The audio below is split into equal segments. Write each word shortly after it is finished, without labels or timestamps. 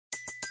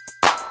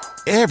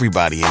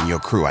Everybody in your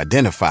crew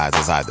identifies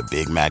as either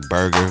Big Mac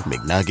Burger,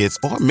 McNuggets,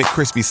 or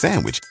McCrispy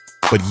Sandwich.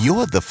 But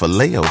you're the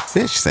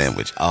Filet-O-Fish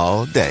Sandwich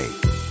all day.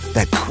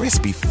 That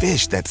crispy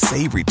fish, that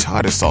savory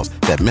tartar sauce,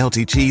 that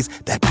melty cheese,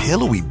 that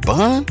pillowy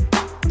bun.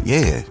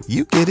 Yeah,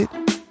 you get it.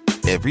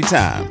 Every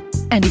time.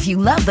 And if you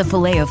love the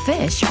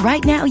Filet-O-Fish,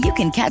 right now you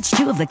can catch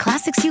two of the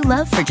classics you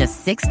love for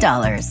just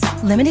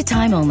 $6. Limited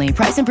time only.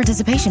 Price and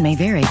participation may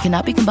vary.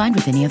 Cannot be combined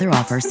with any other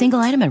offer. Single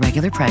item at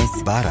regular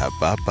price.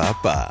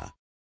 Ba-da-ba-ba-ba.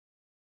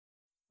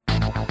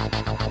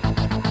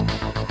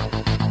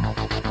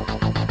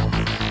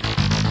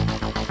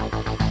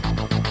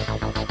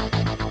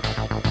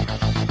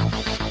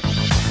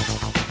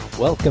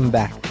 Welcome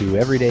back to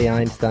Everyday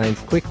Einstein's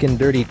quick and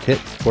dirty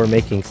tips for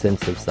making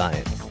sense of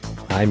science.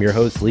 I'm your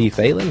host, Lee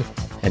Phelan,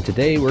 and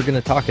today we're going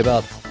to talk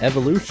about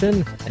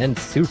evolution and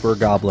super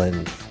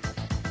goblins.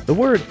 The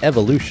word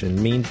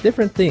evolution means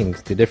different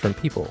things to different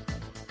people.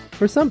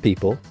 For some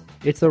people,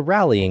 it's a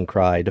rallying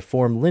cry to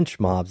form lynch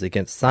mobs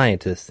against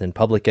scientists and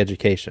public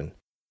education.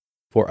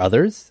 For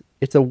others,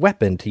 it's a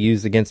weapon to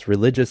use against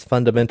religious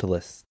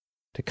fundamentalists.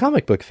 To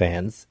comic book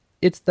fans,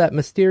 it's that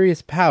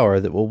mysterious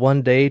power that will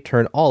one day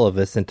turn all of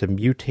us into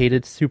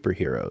mutated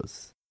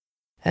superheroes.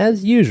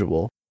 As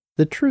usual,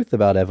 the truth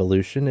about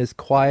evolution is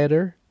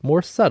quieter,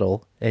 more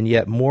subtle, and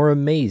yet more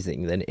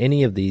amazing than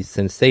any of these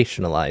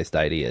sensationalized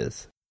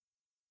ideas.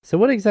 So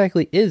what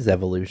exactly is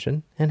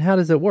evolution, and how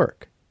does it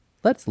work?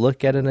 Let's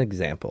look at an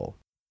example.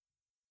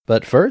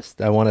 But first,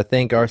 I want to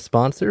thank our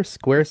sponsor,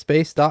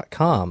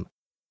 Squarespace.com.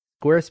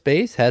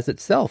 Squarespace has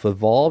itself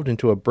evolved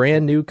into a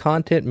brand new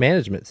content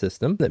management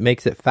system that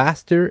makes it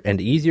faster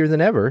and easier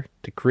than ever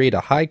to create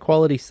a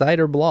high-quality site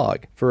or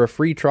blog. For a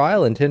free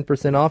trial and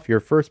 10% off your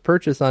first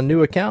purchase on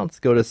new accounts,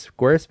 go to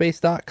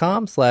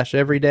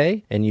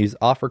squarespace.com/everyday and use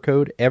offer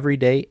code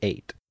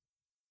EVERYDAY8.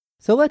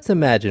 So let's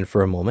imagine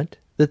for a moment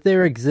that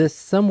there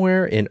exists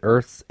somewhere in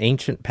Earth's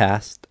ancient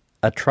past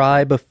a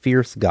tribe of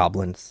fierce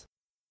goblins.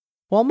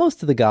 While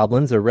most of the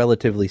goblins are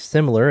relatively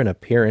similar in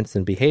appearance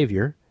and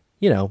behavior,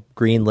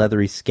 green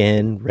leathery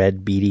skin,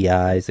 red beady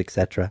eyes,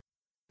 etc.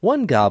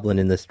 One goblin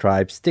in this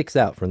tribe sticks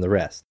out from the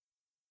rest.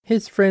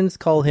 His friends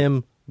call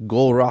him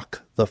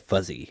Golrock the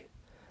Fuzzy.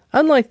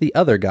 Unlike the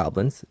other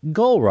goblins,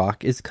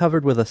 Golrock is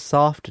covered with a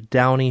soft,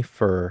 downy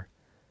fur.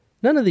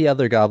 None of the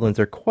other goblins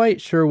are quite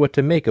sure what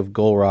to make of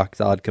Golrock's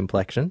odd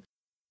complexion,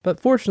 but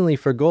fortunately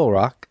for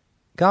Golrock,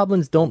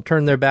 goblins don't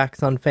turn their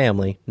backs on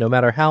family, no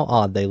matter how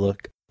odd they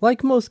look.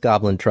 Like most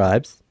goblin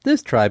tribes,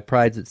 this tribe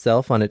prides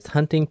itself on its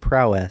hunting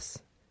prowess.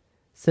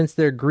 Since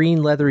their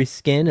green leathery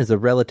skin is a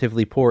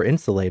relatively poor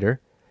insulator,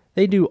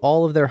 they do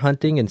all of their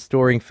hunting and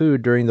storing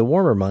food during the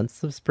warmer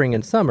months of spring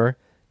and summer,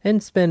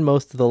 and spend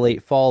most of the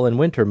late fall and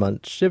winter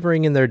months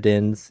shivering in their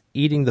dens,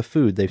 eating the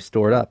food they've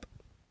stored up.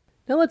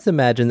 Now let's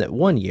imagine that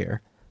one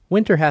year,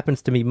 winter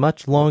happens to be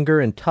much longer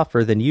and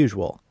tougher than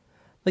usual.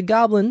 The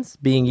goblins,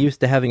 being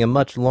used to having a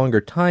much longer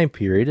time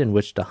period in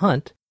which to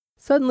hunt,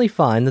 suddenly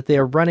find that they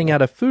are running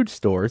out of food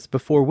stores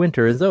before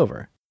winter is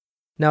over.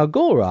 Now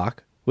Golrock,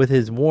 with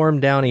his warm,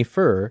 downy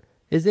fur,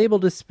 is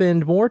able to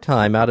spend more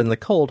time out in the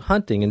cold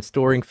hunting and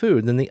storing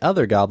food than the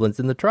other goblins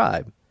in the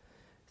tribe.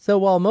 So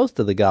while most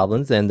of the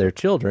goblins and their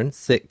children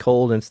sit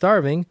cold and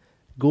starving,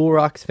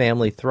 Golrock's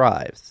family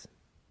thrives.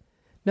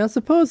 Now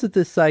suppose that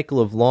this cycle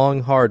of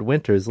long, hard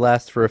winters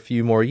lasts for a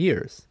few more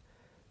years.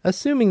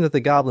 Assuming that the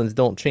goblins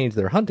don't change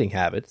their hunting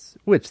habits,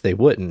 which they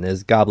wouldn't,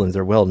 as goblins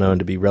are well known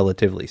to be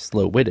relatively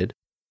slow-witted,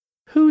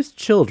 whose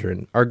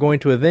children are going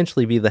to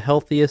eventually be the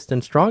healthiest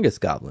and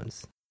strongest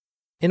goblins?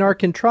 In our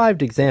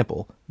contrived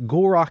example,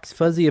 Golrock's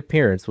fuzzy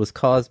appearance was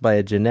caused by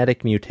a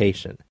genetic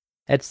mutation.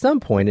 At some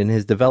point in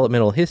his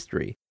developmental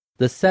history,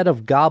 the set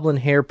of goblin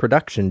hair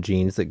production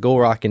genes that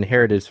Golrock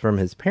inherited from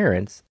his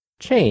parents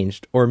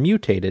changed or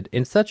mutated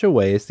in such a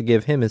way as to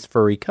give him his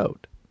furry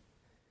coat.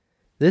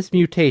 This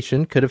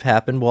mutation could have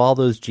happened while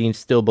those genes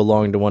still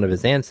belonged to one of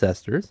his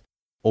ancestors,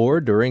 or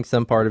during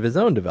some part of his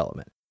own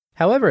development.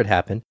 However it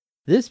happened,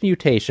 this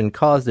mutation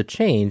caused a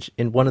change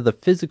in one of the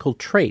physical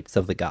traits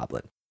of the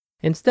goblin.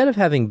 Instead of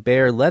having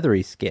bare,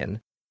 leathery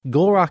skin,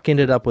 Golrock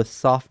ended up with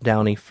soft,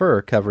 downy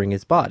fur covering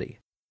his body.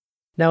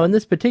 Now, in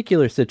this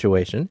particular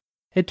situation,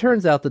 it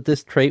turns out that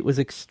this trait was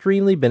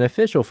extremely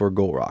beneficial for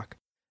Golrock.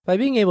 By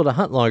being able to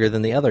hunt longer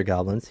than the other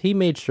goblins, he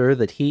made sure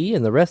that he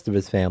and the rest of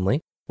his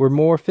family were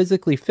more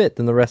physically fit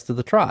than the rest of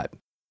the tribe.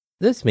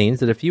 This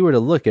means that if you were to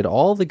look at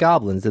all the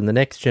goblins in the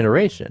next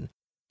generation,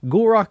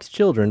 Golrock's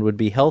children would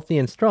be healthy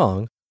and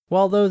strong,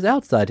 while those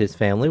outside his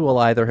family will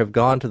either have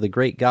gone to the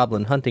great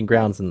goblin hunting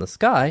grounds in the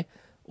sky,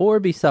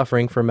 or be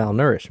suffering from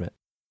malnourishment.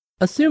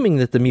 Assuming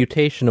that the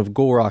mutation of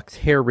Golrock's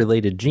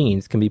hair-related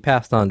genes can be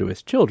passed on to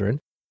his children,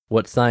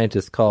 what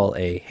scientists call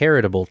a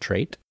heritable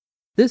trait,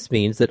 this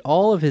means that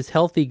all of his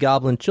healthy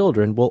goblin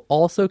children will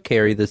also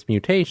carry this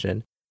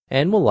mutation,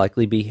 and will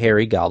likely be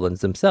hairy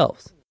goblins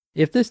themselves.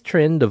 If this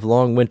trend of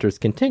long winters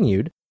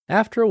continued,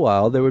 after a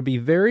while there would be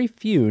very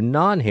few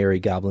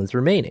non-hairy goblins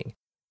remaining.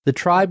 The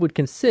tribe would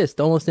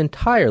consist almost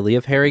entirely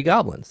of hairy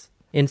goblins.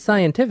 In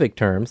scientific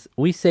terms,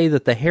 we say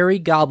that the hairy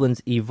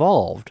goblins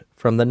evolved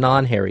from the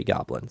non-hairy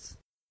goblins.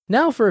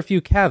 Now for a few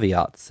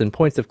caveats and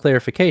points of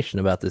clarification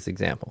about this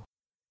example.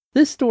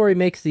 This story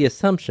makes the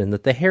assumption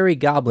that the hairy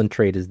goblin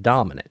trait is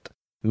dominant,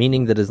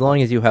 meaning that as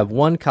long as you have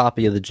one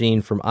copy of the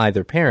gene from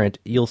either parent,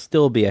 you'll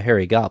still be a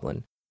hairy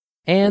goblin,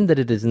 and that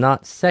it is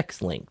not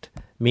sex-linked,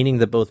 meaning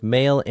that both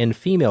male and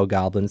female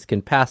goblins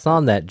can pass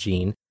on that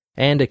gene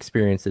and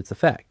experience its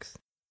effects.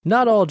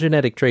 Not all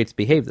genetic traits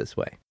behave this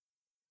way.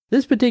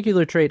 This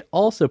particular trait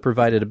also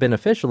provided a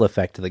beneficial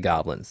effect to the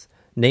goblins,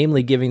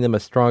 namely giving them a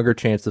stronger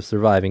chance of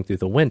surviving through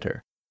the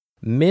winter.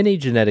 Many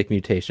genetic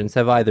mutations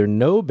have either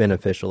no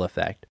beneficial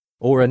effect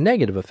or a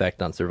negative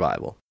effect on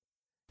survival.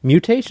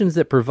 Mutations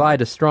that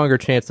provide a stronger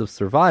chance of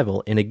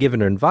survival in a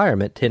given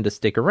environment tend to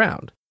stick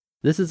around.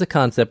 This is a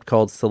concept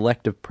called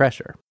selective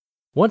pressure.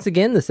 Once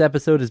again, this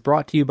episode is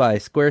brought to you by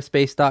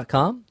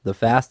Squarespace.com, the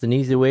fast and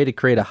easy way to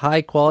create a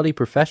high-quality,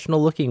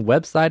 professional-looking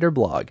website or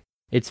blog.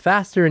 It's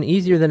faster and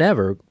easier than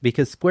ever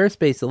because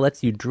Squarespace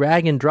lets you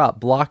drag and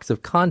drop blocks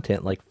of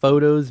content like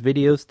photos,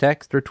 videos,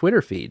 text, or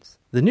Twitter feeds.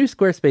 The new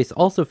Squarespace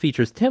also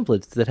features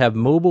templates that have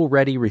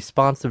mobile-ready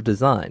responsive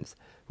designs,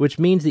 which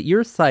means that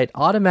your site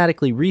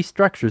automatically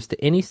restructures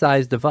to any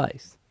size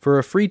device. For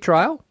a free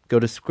trial, go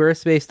to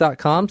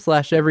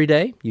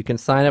squarespace.com/everyday. You can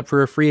sign up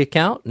for a free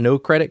account, no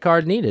credit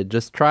card needed.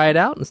 Just try it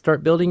out and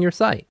start building your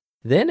site.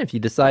 Then, if you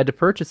decide to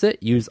purchase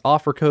it, use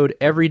offer code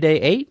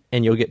EVERYDAY8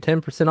 and you'll get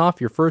 10% off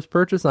your first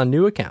purchase on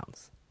new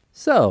accounts.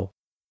 So,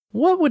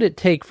 what would it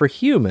take for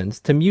humans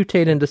to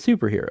mutate into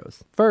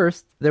superheroes?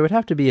 First, there would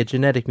have to be a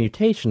genetic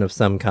mutation of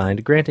some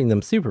kind granting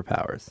them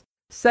superpowers.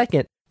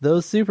 Second,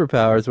 those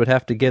superpowers would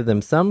have to give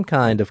them some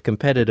kind of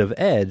competitive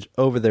edge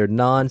over their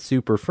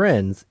non-super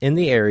friends in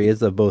the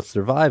areas of both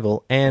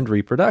survival and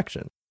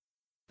reproduction.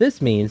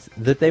 This means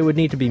that they would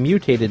need to be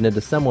mutated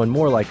into someone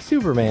more like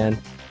Superman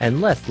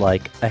and less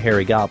like a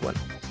hairy goblin.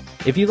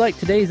 If you like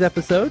today's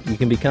episode, you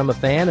can become a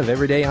fan of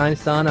Everyday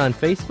Einstein on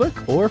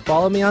Facebook or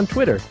follow me on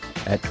Twitter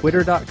at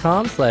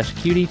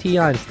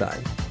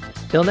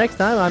twitter.com/QDTEinstein. Till next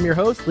time, I'm your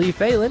host, Lee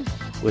Phelan,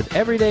 with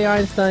Everyday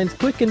Einstein's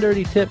quick and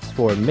dirty tips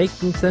for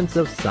making sense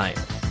of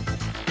science.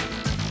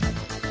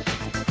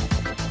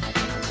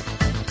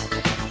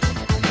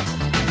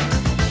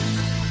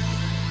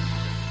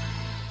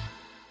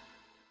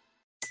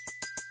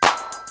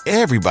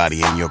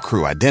 Everybody in your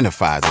crew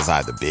identifies as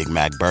either Big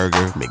Mac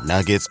Burger,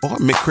 McNuggets, or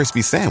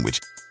McCrispy Sandwich.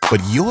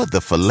 But you're the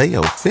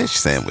Filet-O-Fish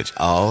Sandwich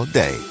all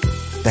day.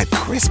 That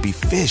crispy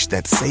fish,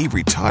 that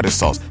savory tartar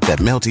sauce, that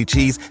melty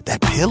cheese,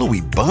 that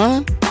pillowy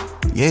bun.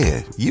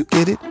 Yeah, you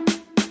get it.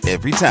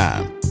 Every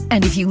time.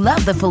 And if you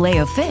love the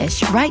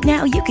Filet-O-Fish, right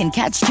now you can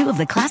catch two of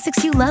the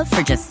classics you love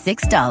for just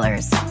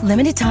 $6.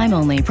 Limited time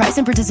only. Price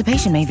and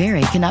participation may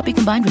vary. Cannot be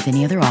combined with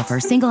any other offer.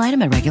 Single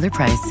item at regular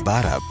price.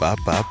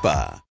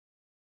 Ba-da-ba-ba-ba.